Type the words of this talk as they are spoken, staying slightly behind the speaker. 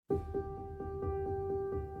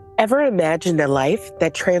Ever imagined a life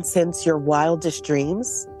that transcends your wildest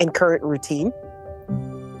dreams and current routine?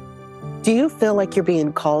 Do you feel like you're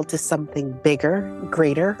being called to something bigger,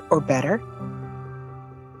 greater, or better?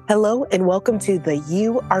 Hello, and welcome to the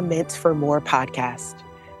You Are Meant for More podcast.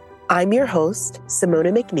 I'm your host,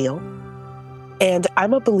 Simona McNeil, and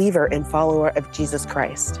I'm a believer and follower of Jesus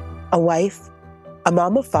Christ, a wife, a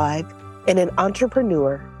mom of 5, and an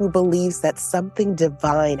entrepreneur who believes that something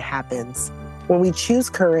divine happens when we choose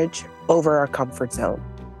courage over our comfort zone.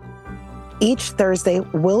 Each Thursday,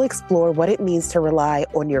 we'll explore what it means to rely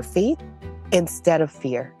on your faith instead of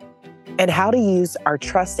fear, and how to use our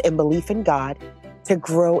trust and belief in God to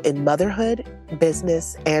grow in motherhood,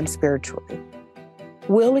 business, and spiritually.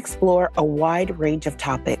 We'll explore a wide range of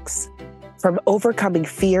topics, from overcoming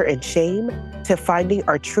fear and shame to finding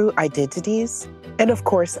our true identities. And of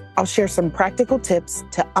course, I'll share some practical tips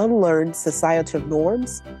to unlearn societal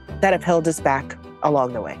norms that have held us back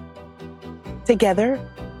along the way. Together,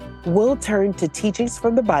 we'll turn to teachings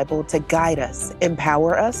from the Bible to guide us,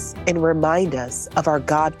 empower us, and remind us of our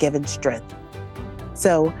God-given strength.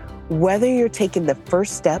 So, whether you're taking the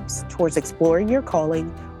first steps towards exploring your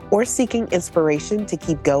calling or seeking inspiration to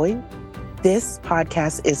keep going, this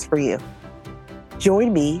podcast is for you.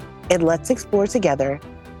 Join me and let's explore together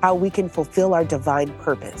how we can fulfill our divine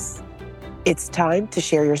purpose. It's time to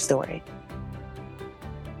share your story.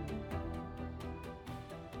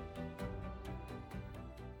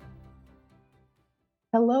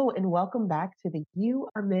 Hello, and welcome back to the You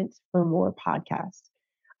Are Meant for More podcast.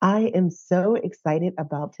 I am so excited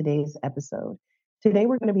about today's episode. Today,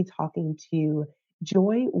 we're going to be talking to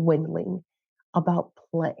Joy Wendling about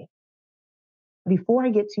play. Before I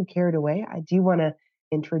get too carried away, I do want to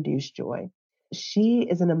introduce Joy. She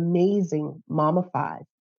is an amazing mom of 5.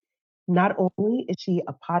 Not only is she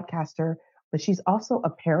a podcaster, but she's also a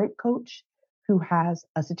parent coach who has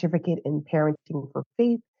a certificate in parenting for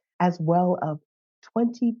faith, as well as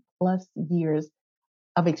 20 plus years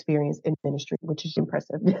of experience in ministry, which is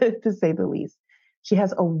impressive to say the least. She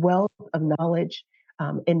has a wealth of knowledge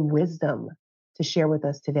and wisdom to share with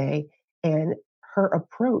us today. And her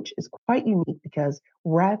approach is quite unique because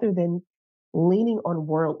rather than leaning on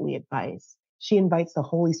worldly advice, she invites the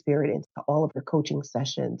Holy Spirit into all of her coaching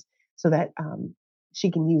sessions so that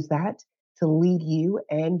she can use that to lead you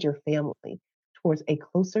and your family towards a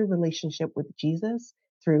closer relationship with Jesus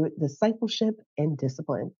through discipleship and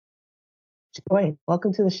discipline. Joy,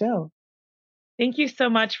 welcome to the show. Thank you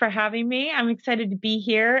so much for having me. I'm excited to be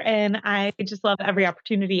here, and I just love every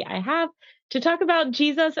opportunity I have to talk about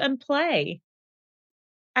Jesus and play.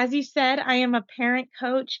 As you said, I am a parent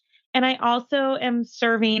coach, and I also am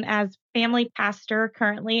serving as family pastor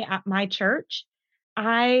currently at my church.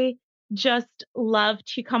 I just love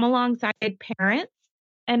to come alongside parents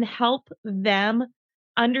and help them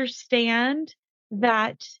understand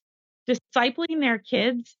that discipling their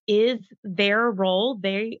kids is their role.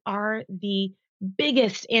 They are the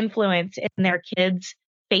biggest influence in their kids'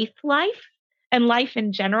 faith life and life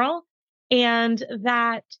in general. And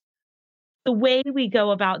that the way we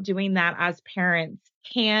go about doing that as parents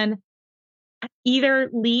can either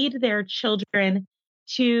lead their children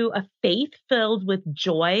to a faith filled with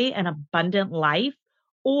joy and abundant life,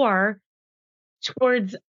 or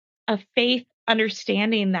towards a faith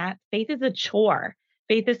understanding that faith is a chore.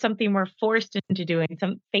 Faith is something we're forced into doing.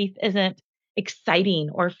 Faith isn't exciting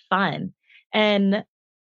or fun. And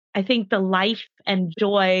I think the life and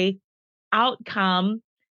joy outcome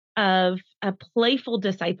of a playful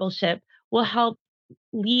discipleship will help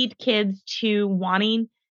lead kids to wanting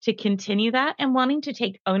to continue that and wanting to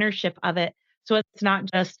take ownership of it. So it's not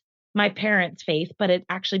just my parents' faith, but it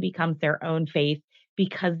actually becomes their own faith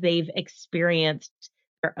because they've experienced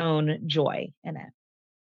their own joy in it.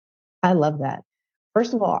 I love that.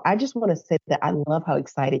 First of all, I just want to say that I love how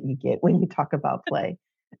excited you get when you talk about play.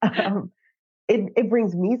 It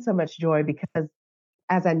brings me so much joy because,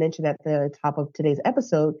 as I mentioned at the top of today's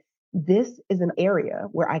episode, this is an area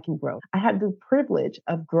where I can grow. I had the privilege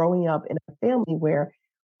of growing up in a family where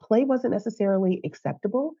play wasn't necessarily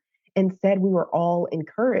acceptable. Instead, we were all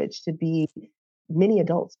encouraged to be mini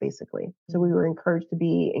adults, basically. So we were encouraged to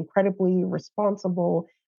be incredibly responsible,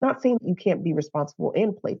 not saying that you can't be responsible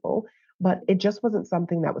and playful, but it just wasn't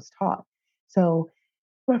something that was taught. So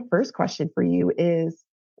my first question for you is,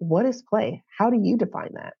 what is play? How do you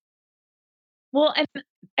define that? Well, and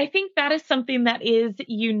I think that is something that is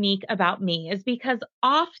unique about me, is because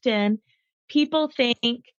often people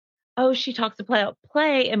think, oh, she talks about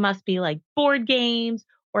play. It must be like board games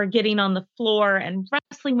or getting on the floor and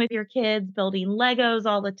wrestling with your kids, building Legos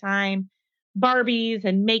all the time, Barbies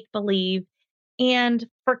and make believe. And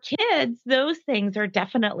for kids, those things are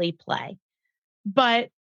definitely play. But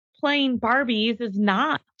playing Barbies is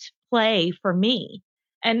not play for me.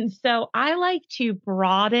 And so I like to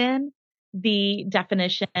broaden the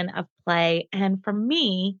definition of play. And for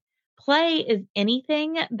me, play is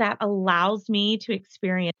anything that allows me to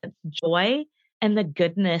experience joy and the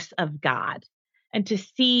goodness of God and to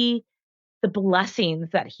see the blessings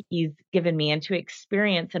that He's given me and to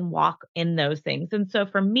experience and walk in those things. And so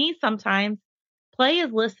for me, sometimes play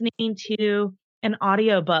is listening to an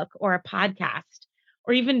audiobook or a podcast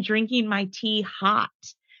or even drinking my tea hot.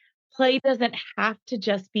 Play doesn't have to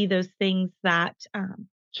just be those things that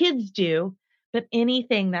kids do, but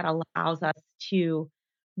anything that allows us to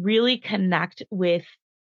really connect with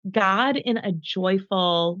God in a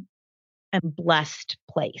joyful and blessed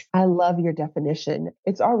place. I love your definition.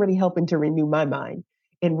 It's already helping to renew my mind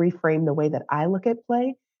and reframe the way that I look at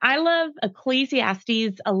play. I love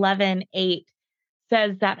Ecclesiastes 11:8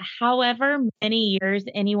 says that however many years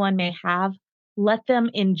anyone may have, let them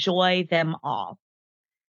enjoy them all.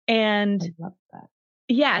 And I love that.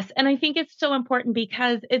 yes, and I think it's so important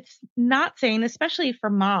because it's not saying, especially for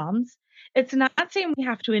moms, it's not saying we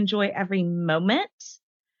have to enjoy every moment,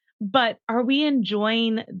 but are we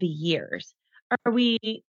enjoying the years? Are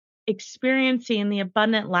we experiencing the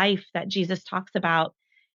abundant life that Jesus talks about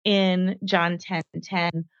in John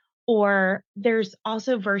 10:10? Or there's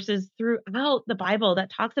also verses throughout the Bible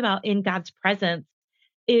that talks about in God's presence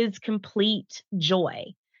is complete joy.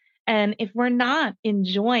 And if we're not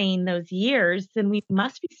enjoying those years, then we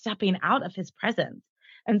must be stepping out of his presence.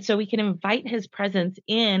 And so we can invite his presence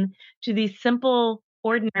in to these simple,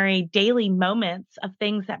 ordinary daily moments of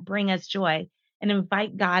things that bring us joy and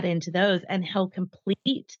invite God into those, and he'll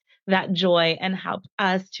complete that joy and help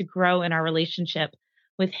us to grow in our relationship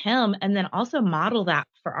with him and then also model that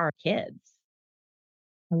for our kids.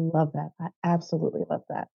 I love that. I absolutely love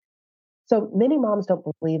that. So many moms don't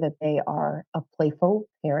believe that they are a playful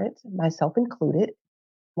parent, myself included.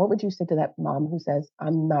 What would you say to that mom who says,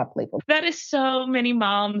 I'm not playful? That is so many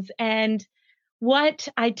moms. And what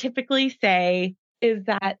I typically say is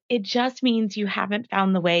that it just means you haven't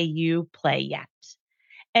found the way you play yet.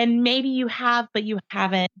 And maybe you have, but you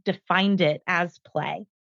haven't defined it as play.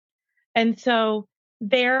 And so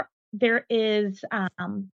there is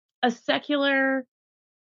a secular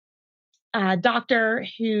doctor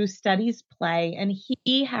who studies play, and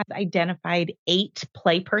he has identified 8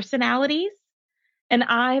 play personalities. And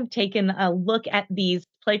I've taken a look at these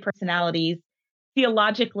play personalities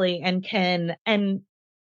theologically and can and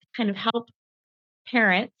kind of help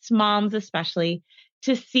parents, moms especially,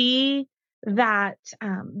 to see that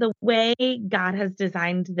the way God has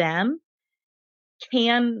designed them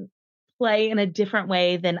can play in a different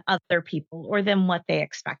way than other people or than what they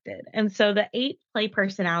expected. And so the 8 play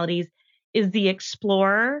personalities is the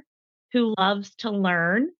explorer who loves to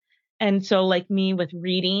learn. And so, like me with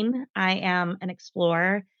reading, I am an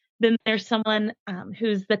explorer. Then there's someone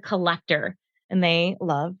who's the collector and they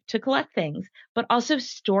love to collect things, but also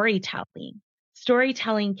storytelling.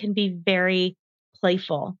 Storytelling can be very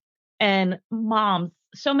playful. And moms,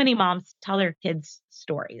 so many moms tell their kids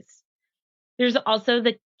stories. There's also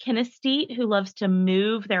the kinesthete who loves to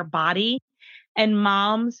move their body, and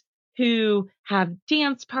moms who have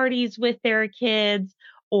dance parties with their kids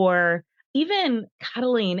or even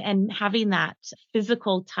cuddling and having that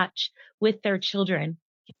physical touch with their children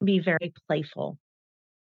can be very playful.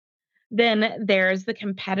 Then there's the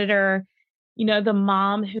competitor, the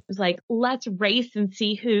mom who's like, let's race and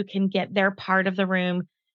see who can get their part of the room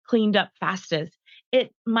cleaned up fastest.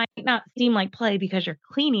 It might not seem like play because you're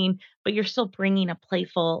cleaning, but you're still bringing a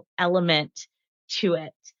playful element to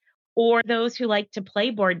it. Or those who like to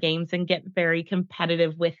play board games and get very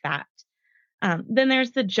competitive with that. Then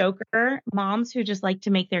there's the joker, moms who just like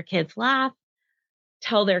to make their kids laugh,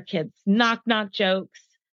 tell their kids knock knock jokes,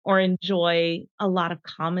 or enjoy a lot of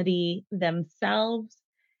comedy themselves.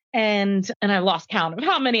 And I lost count of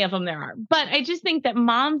how many of them there are. But I just think that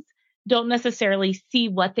moms don't necessarily see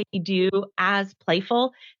what they do as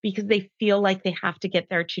playful because they feel like they have to get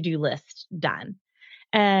their to-do list done.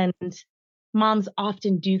 And moms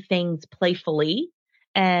often do things playfully.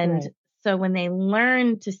 And Right. so when they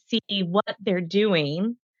learn to see what they're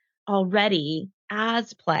doing already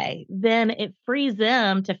as play, then it frees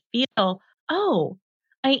them to feel, oh,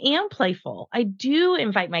 I am playful. I do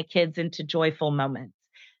invite my kids into joyful moments.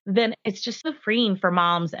 Then it's just so freeing for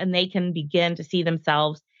moms, and they can begin to see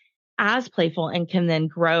themselves as playful and can then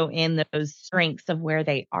grow in those strengths of where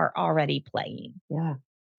they are already playing. Yeah.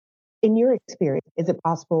 In your experience, is it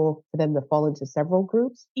possible for them to fall into several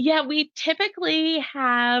groups? Yeah, we typically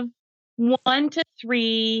have 1 to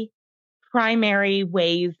 3 primary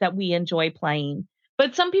ways that we enjoy playing.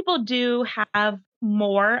 But some people do have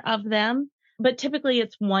more of them, but typically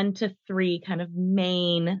it's 1 to 3 kind of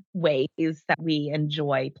main ways that we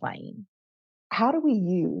enjoy playing. How do we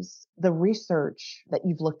use the research that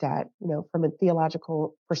you've looked at, from a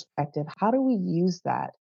theological perspective? How do we use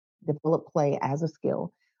that, develop play as a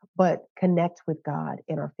skill, but connect with God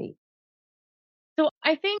in our faith? So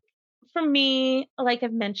I think for me, like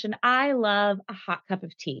I've mentioned, I love a hot cup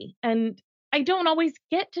of tea. And I don't always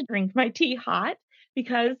get to drink my tea hot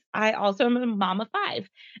because I also am a mom of 5.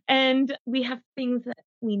 And we have things that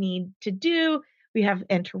we need to do, we have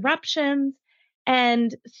interruptions.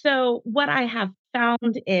 And so what I have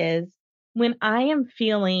found is when I am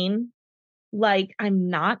feeling like I'm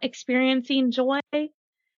not experiencing joy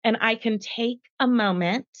and I can take a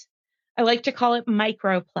moment. I like to call it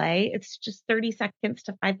micro play. It's just 30 seconds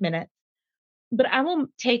to 5 minutes, but I will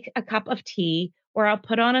take a cup of tea or I'll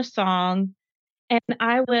put on a song and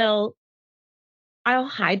I'll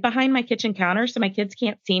hide behind my kitchen counter so my kids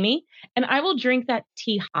can't see me. And I will drink that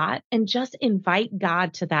tea hot and just invite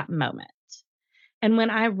God to that moment. And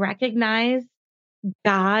when I recognize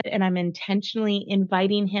God and I'm intentionally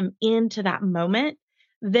inviting him into that moment,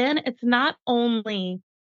 then it's not only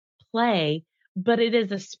play, but it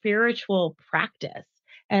is a spiritual practice.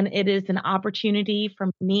 And it is an opportunity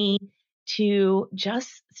for me to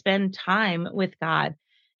just spend time with God.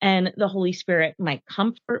 And the Holy Spirit might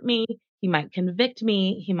comfort me, he might convict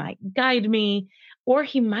me, he might guide me, or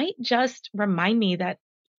he might just remind me that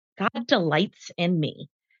God delights in me.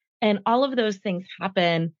 And all of those things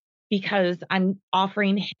happen because I'm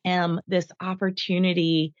offering him this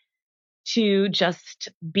opportunity to just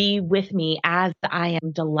be with me as I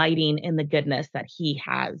am delighting in the goodness that he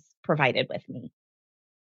has provided with me.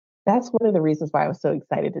 That's one of the reasons why I was so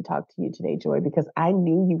excited to talk to you today, Joy, because I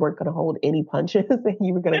knew you weren't going to hold any punches and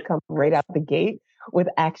you were going to come right out the gate with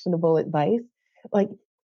actionable advice. Like,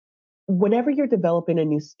 whenever you're developing a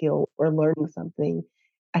new skill or learning something,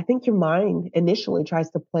 I think your mind initially tries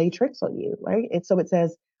to play tricks on you, right? And so it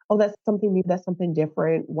says, oh, that's something new, that's something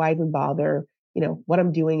different. Why even bother? What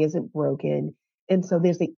I'm doing isn't broken. And so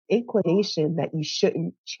there's the inclination that you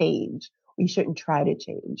shouldn't change, or you shouldn't try to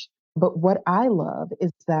change. But what I love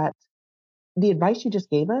is that the advice you just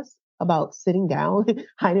gave us about sitting down,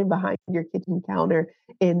 hiding behind your kitchen counter,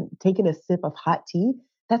 and taking a sip of hot tea,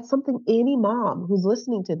 that's something any mom who's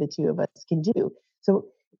listening to the two of us can do. So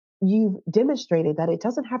you've demonstrated that it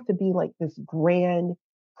doesn't have to be like this grand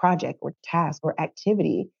project or task or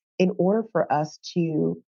activity in order for us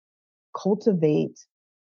to cultivate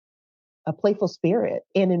a playful spirit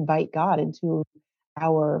and invite God into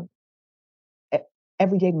our e-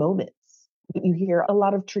 everyday moments. You hear a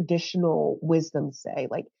lot of traditional wisdom say,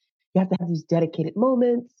 like, you have to have these dedicated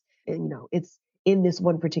moments, and it's in this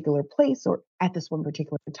one particular place or at this one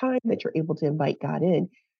particular time that you're able to invite God in.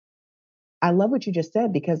 I love what you just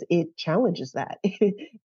said because it challenges that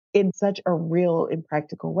in such a real and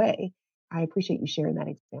practical way. I appreciate you sharing that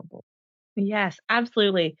example. Yes,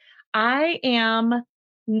 absolutely. I am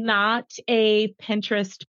not a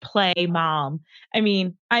Pinterest play mom. I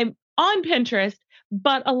mean, I'm on Pinterest,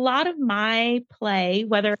 but a lot of my play,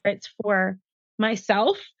 whether it's for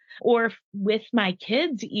myself or with my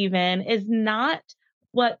kids, even, is not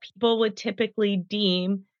what people would typically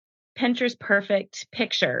deem Pinterest perfect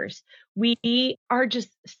pictures. We are just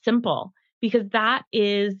simple because that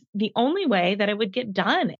is the only way that it would get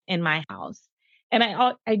done in my house. And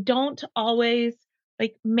I don't always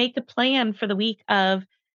like make a plan for the week of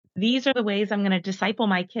these are the ways I'm going to disciple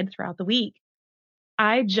my kid throughout the week.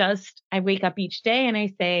 I wake up each day and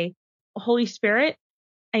I say, Holy Spirit,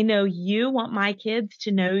 I know you want my kids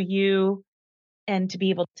to know you and to be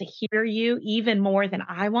able to hear you even more than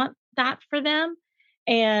I want that for them.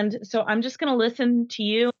 And so I'm just going to listen to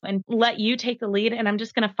you and let you take the lead and I'm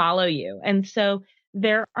just going to follow you. And so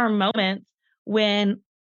there are moments when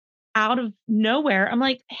out of nowhere, I'm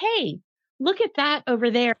like, "Hey, look at that over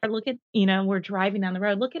there. Look at," we're driving down the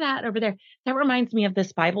road. "Look at that over there. That reminds me of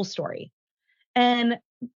this Bible story." And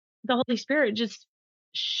the Holy Spirit just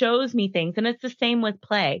shows me things. And it's the same with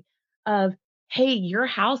play of, "Hey, your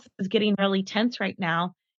house is getting really tense right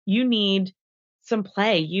now. You need some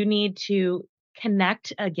play. You need to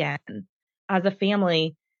connect again as a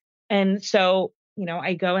family." And so,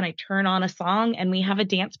 I go and I turn on a song and we have a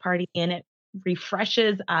dance party and it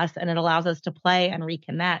refreshes us and it allows us to play and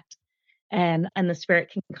reconnect and the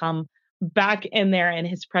spirit can come back in there and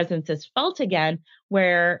his presence is felt again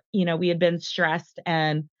where, we had been stressed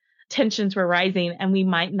and tensions were rising and we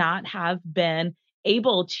might not have been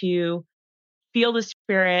able to feel the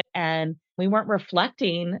spirit and we weren't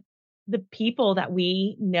reflecting the people that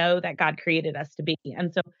we know that God created us to be.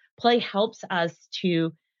 And so play helps us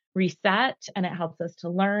to reset, and it helps us to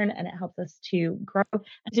learn, and it helps us to grow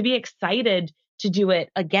and to be excited to do it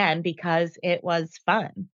again because it was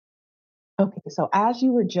fun. Okay, so as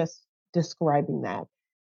you were just describing that,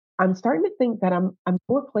 I'm starting to think that I'm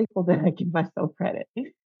more playful than I give myself credit. So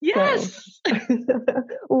Yes.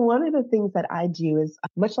 one of the things that I do is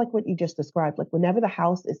much like what you just described, like whenever the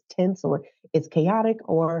house is tense or it's chaotic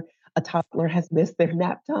or a toddler has missed their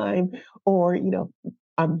nap time or,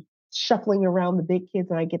 I'm shuffling around the big kids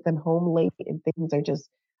and I get them home late and things are just,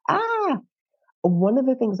 ah, one of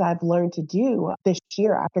the things I've learned to do this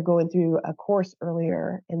year after going through a course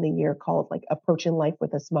earlier in the year called like Approaching Life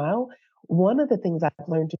with a Smile, one of the things I've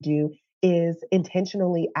learned to do is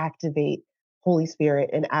intentionally activate Holy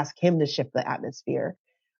Spirit and ask Him to shift the atmosphere.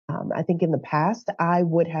 I think in the past, I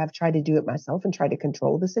would have tried to do it myself and try to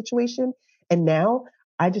control the situation. And now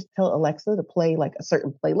I just tell Alexa to play like a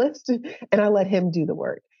certain playlist and I let him do the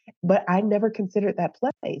work. But I never considered that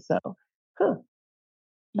play. So, huh,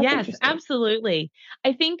 that's Yes, interesting. absolutely.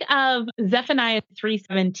 I think of Zephaniah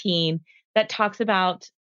 3:17 that talks about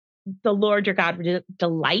the Lord your God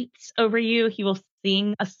delights over you. He will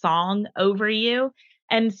sing a song over you.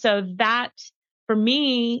 And so that, for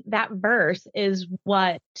me, that verse is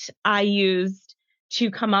what I used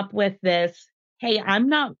to come up with this. Hey, I'm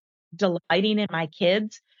not delighting in my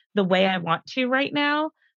kids the way I want to right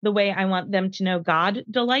now, the way I want them to know God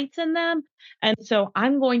delights in them. And so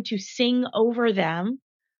I'm going to sing over them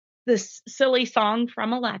this silly song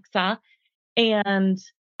from Alexa, and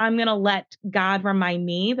I'm going to let God remind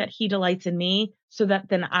me that He delights in me so that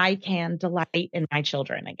then I can delight in my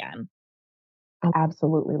children again. I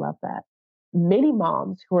absolutely love that. Many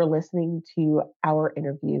moms who are listening to our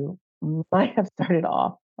interview might have started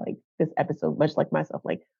off like this episode, much like myself,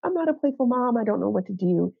 like, I'm not a playful mom. I don't know what to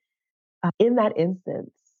do. In that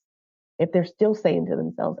instance, if they're still saying to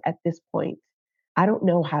themselves at this point, I don't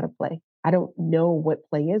know how to play. I don't know what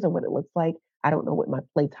play is or what it looks like. I don't know what my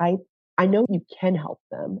play type. I know you can help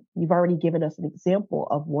them. You've already given us an example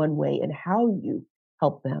of one way and how you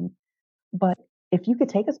help them. But if you could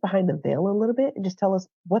take us behind the veil a little bit and just tell us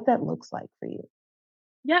what that looks like for you.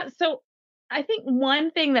 Yeah. So I think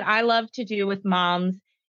one thing that I love to do with moms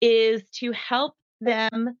is to help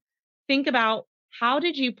them think about, how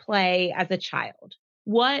did you play as a child?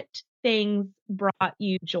 What things brought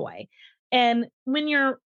you joy? And when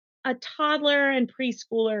you're a toddler and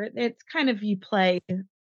preschooler, it's kind of, you play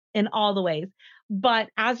in all the ways. But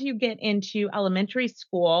as you get into elementary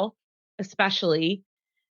school, especially,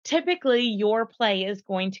 typically your play is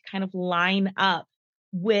going to kind of line up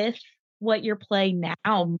with what your play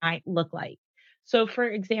now might look like. So, for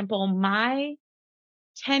example, my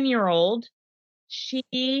 10-year-old,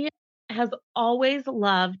 she has always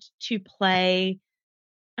loved to play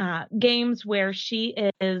games where she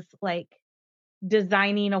is like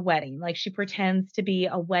designing a wedding. Like, she pretends to be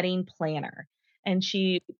a wedding planner and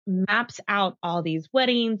she maps out all these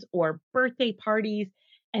weddings or birthday parties,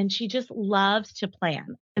 and she just loves to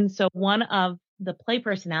plan. And so one of the play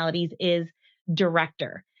personalities is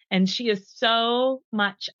director, and she is so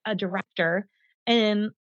much a director. And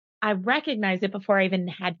I recognized it before I even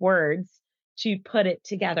had words to put it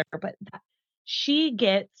together, but she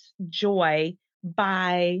gets joy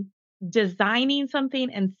by designing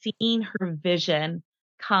something and seeing her vision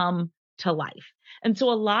come to life. And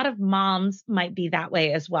so a lot of moms might be that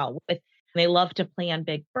way as well. They love to plan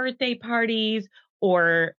big birthday parties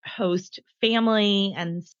or host family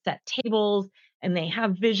and set tables, and they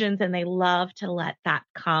have visions and they love to let that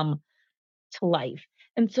come to life.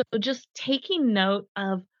 And so just taking note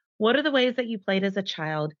of, what are the ways that you played as a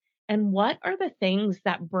child and what are the things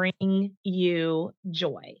that bring you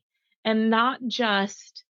joy, and not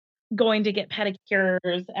just going to get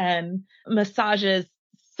pedicures and massages,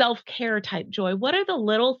 self-care type joy. What are the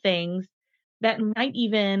little things that might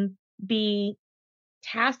even be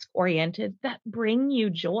task oriented that bring you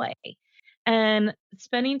joy? And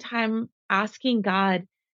spending time asking God,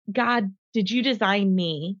 God, did you design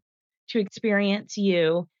me to experience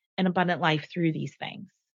you an abundant life through these things?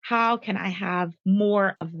 How can I have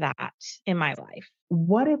more of that in my life?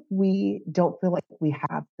 What if we don't feel like we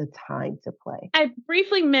have the time to play? I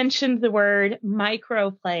briefly mentioned the word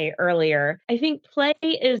microplay earlier. I think play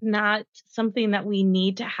is not something that we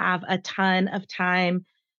need to have a ton of time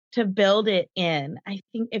to build it in. I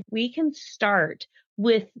think if we can start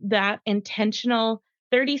with that intentional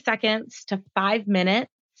 30 seconds to 5 minutes,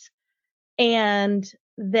 and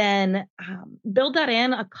then build that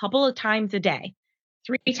in a couple of times a day,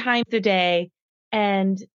 3 times a day.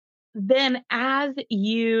 And then as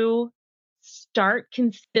you start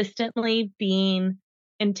consistently being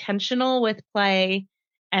intentional with play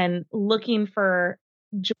and looking for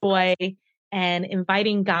joy and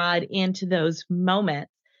inviting God into those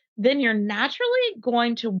moments, then you're naturally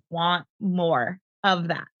going to want more of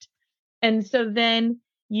that. And so then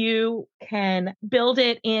you can build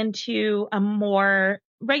it into a more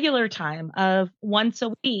regular time of once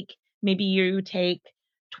a week. Maybe you take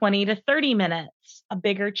 20 to 30 minutes, a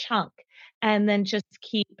bigger chunk, and then just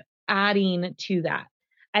keep adding to that.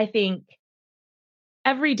 I think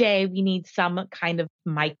every day we need some kind of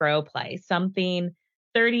micro play, something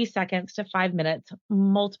 30 seconds to 5 minutes,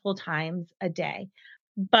 multiple times a day.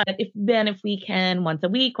 But if we can once a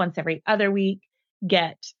week, once every other week,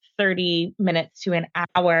 get 30 minutes to an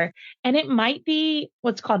hour, and it might be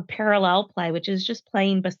what's called parallel play, which is just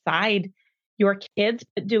playing beside your kids,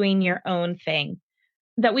 but doing your own thing,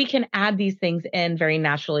 that we can add these things in very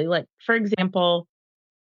naturally. Like, for example,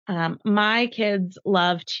 my kids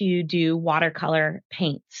love to do watercolor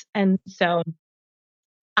paints. And so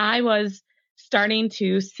I was starting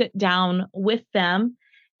to sit down with them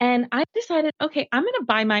and I decided, okay, I'm going to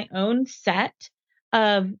buy my own set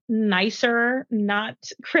of nicer, not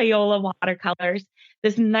Crayola watercolors,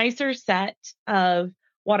 this nicer set of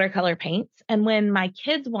watercolor paints. And when my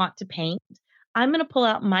kids want to paint, I'm going to pull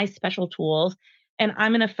out my special tools and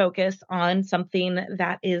I'm going to focus on something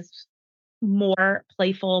that is more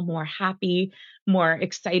playful, more happy, more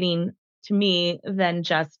exciting to me than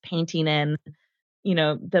just painting in,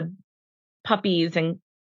 the puppies and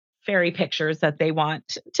fairy pictures that they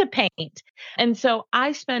want to paint. And so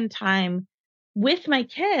I spend time with my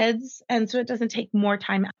kids. And so it doesn't take more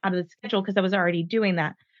time out of the schedule because I was already doing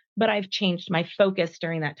that. But I've changed my focus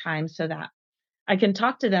during that time so that I can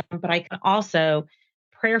talk to them, but I can also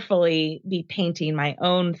prayerfully be painting my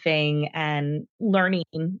own thing and learning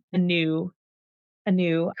a new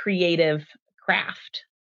creative craft.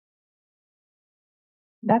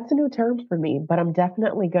 That's a new term for me, but I'm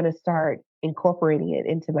definitely going to start incorporating it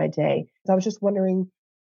into my day. So I was just wondering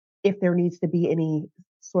if there needs to be any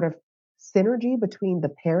sort of synergy between the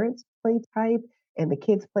parents' play type and the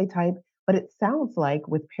kids' play type. But it sounds like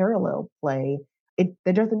with parallel play,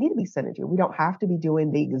 there doesn't need to be synergy. We don't have to be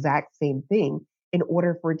doing the exact same thing in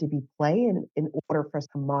order for it to be play and in order for us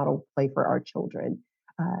to model play for our children.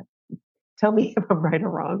 Uh, Tell me if I'm right or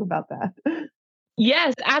wrong about that.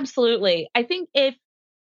 Yes, absolutely. I think if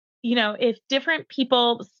different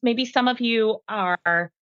people, maybe some of you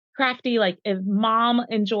are crafty, like if mom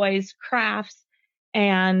enjoys crafts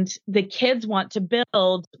and the kids want to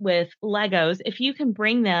build with Legos, if you can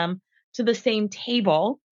bring them to the same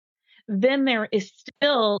table, then there is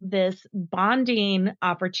still this bonding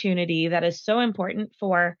opportunity that is so important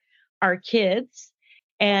for our kids.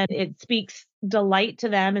 And it speaks delight to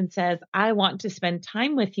them and says, I want to spend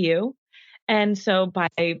time with you. And so by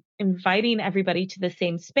inviting everybody to the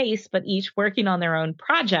same space, but each working on their own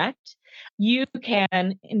project, you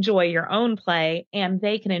can enjoy your own play and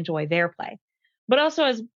they can enjoy their play. But also,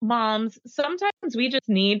 as moms, sometimes we just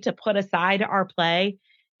need to put aside our play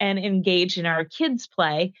and engage in our kids'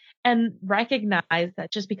 play and recognize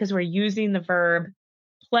that just because we're using the verb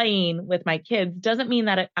playing with my kids doesn't mean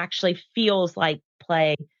that it actually feels like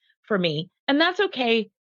play for me. And that's okay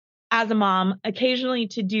as a mom, occasionally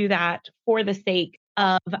to do that for the sake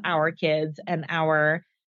of our kids and our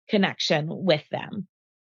connection with them.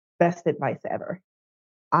 Best advice ever.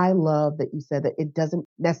 I love that you said that it doesn't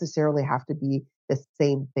necessarily have to be the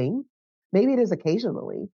same thing. Maybe it is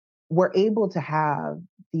occasionally. We're able to have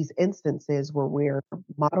these instances where we're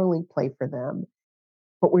modeling play for them,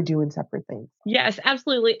 but we're doing separate things. Yes,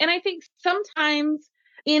 absolutely. And I think sometimes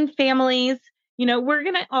in families, we're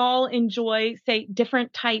going to all enjoy, say,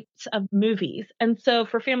 different types of movies. And so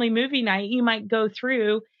for family movie night, you might go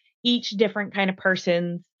through each different kind of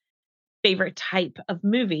person's favorite type of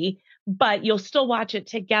movie, but you'll still watch it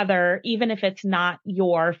together, even if it's not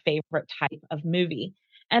your favorite type of movie.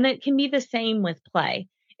 And it can be the same with play.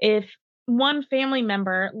 If one family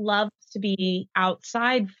member loves to be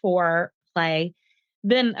outside for play,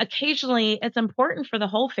 then occasionally it's important for the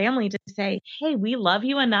whole family to say, hey, we love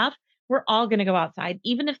you enough. We're all going to go outside.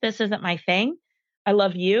 Even if this isn't my thing, I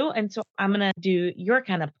love you. And so I'm going to do your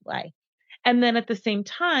kind of play. And then at the same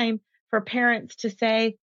time, for parents to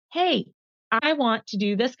say, hey, I want to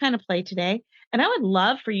do this kind of play today. And I would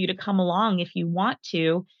love for you to come along if you want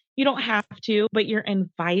to. You don't have to, but you're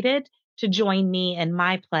invited to join me in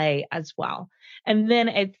my play as well. And then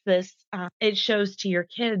it shows to your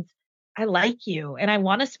kids, I like you and I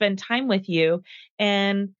want to spend time with you.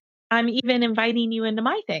 And I'm even inviting you into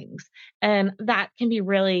my things. And that can be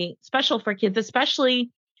really special for kids,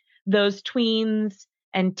 especially those tweens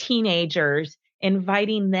and teenagers.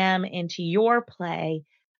 inviting them into your play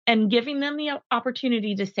and giving them the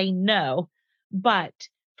opportunity to say no, but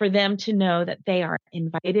for them to know that they are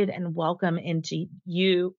invited and welcome into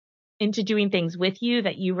doing things with you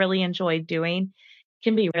that you really enjoy doing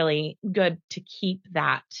can be really good to keep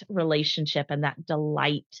that relationship and that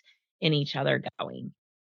delight in each other going.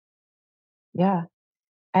 Yeah.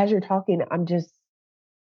 As you're talking,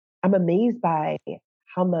 I'm amazed by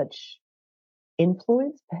how much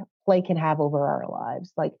influence play can have over our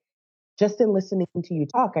lives. Like just in listening to you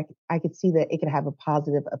talk, I could see that it can have a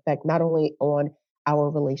positive effect, not only on our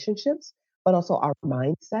relationships, but also our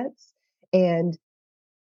mindsets and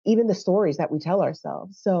even the stories that we tell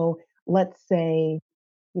ourselves. So let's say,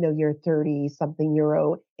 you're 30 something year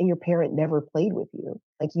old and your parent never played with you.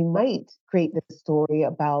 Like you might create this story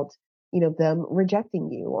about, them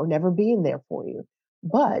rejecting you or never being there for you.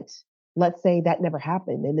 But let's say that never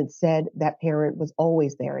happened and instead that parent was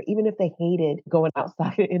always there, even if they hated going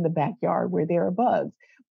outside in the backyard where there are bugs,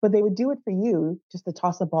 but they would do it for you just to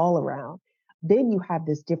toss a ball around. Then you have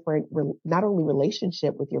this different, not only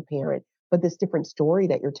relationship with your parent, but this different story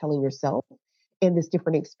that you're telling yourself and this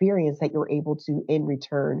different experience that you're able to in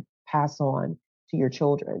return pass on to your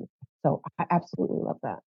children. So I absolutely love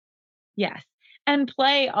that. Yes. And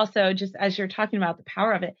play also, just as you're talking about the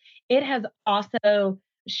power of it, it has also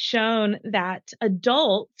shown that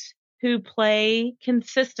adults who play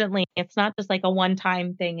consistently, it's not just like a one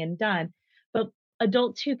time thing and done, but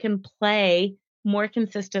adults who can play more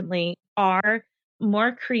consistently are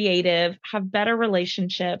more creative, have better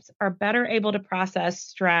relationships, are better able to process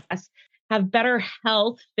stress, have better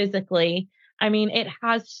health physically. I mean, it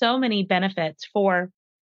has so many benefits for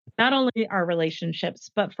not only our relationships,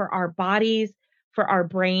 but for our bodies, for our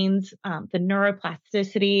brains, the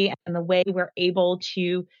neuroplasticity and the way we're able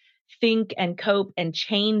to think and cope and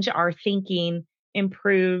change our thinking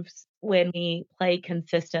improves when we play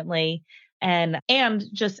consistently. And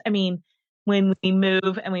just, I mean, when we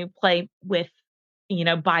move and we play with,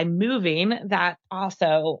 by moving, that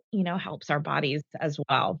also, helps our bodies as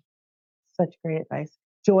well. Such great advice.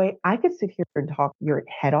 Joy, I could sit here and talk your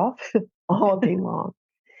head off all day long.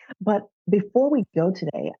 But before we go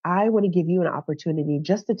today, I want to give you an opportunity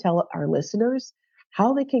just to tell our listeners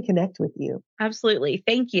how they can connect with you. Absolutely.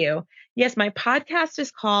 Thank you. Yes, my podcast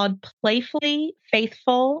is called Playfully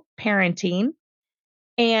Faithful Parenting.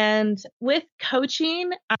 And with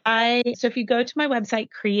coaching, so if you go to my website,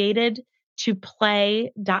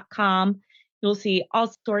 createdtoplay.com, you'll see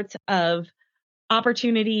all sorts of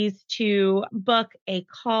opportunities to book a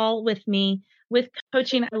call with me. With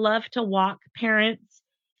coaching, I love to walk parents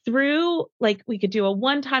through, like, we could do a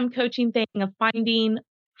one-time coaching thing of finding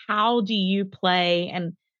how do you play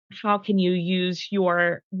and how can you use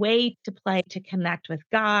your way to play to connect with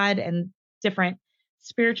God and different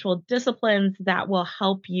spiritual disciplines that will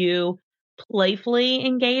help you playfully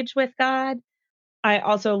engage with God. I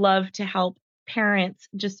also love to help parents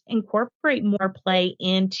just incorporate more play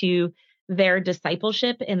into their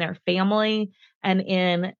discipleship in their family and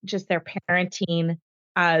in just their parenting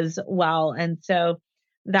as well. And so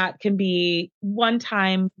that can be one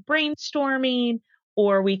time brainstorming,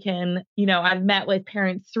 or we can, I've met with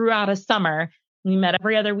parents throughout a summer. We met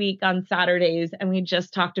every other week on Saturdays, and we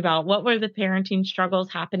just talked about what were the parenting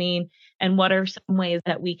struggles happening and what are some ways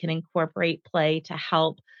that we can incorporate play to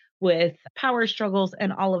help with power struggles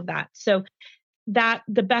and all of that. So that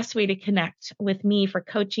the best way to connect with me for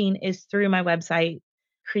coaching is through my website,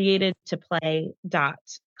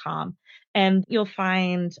 createdtoplay.com. And you'll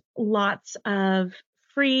find lots of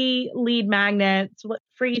free lead magnets,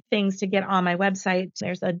 free things to get on my website.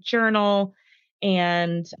 There's a journal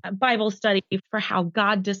and a Bible study for how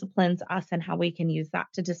God disciplines us and how we can use that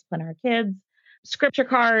to discipline our kids. Scripture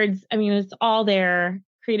cards. I mean, it's all there.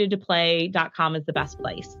 Createdtoplay.com is the best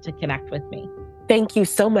place to connect with me. Thank you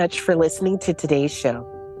so much for listening to today's show.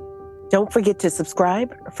 Don't forget to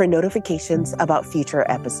subscribe for notifications about future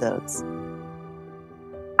episodes.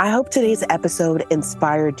 I hope today's episode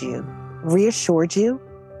inspired you, reassured you,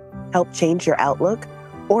 helped change your outlook,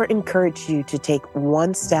 or encouraged you to take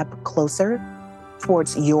one step closer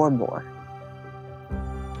towards your more.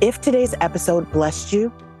 If today's episode blessed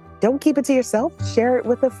you, don't keep it to yourself. Share it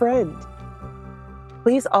with a friend.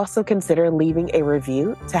 Please also consider leaving a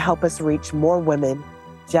review to help us reach more women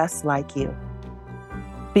just like you.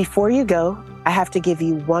 Before you go, I have to give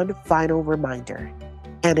you one final reminder,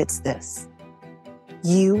 and it's this.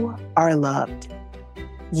 You are loved.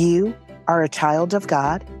 You are a child of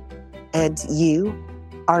God, and you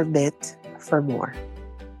are meant for more.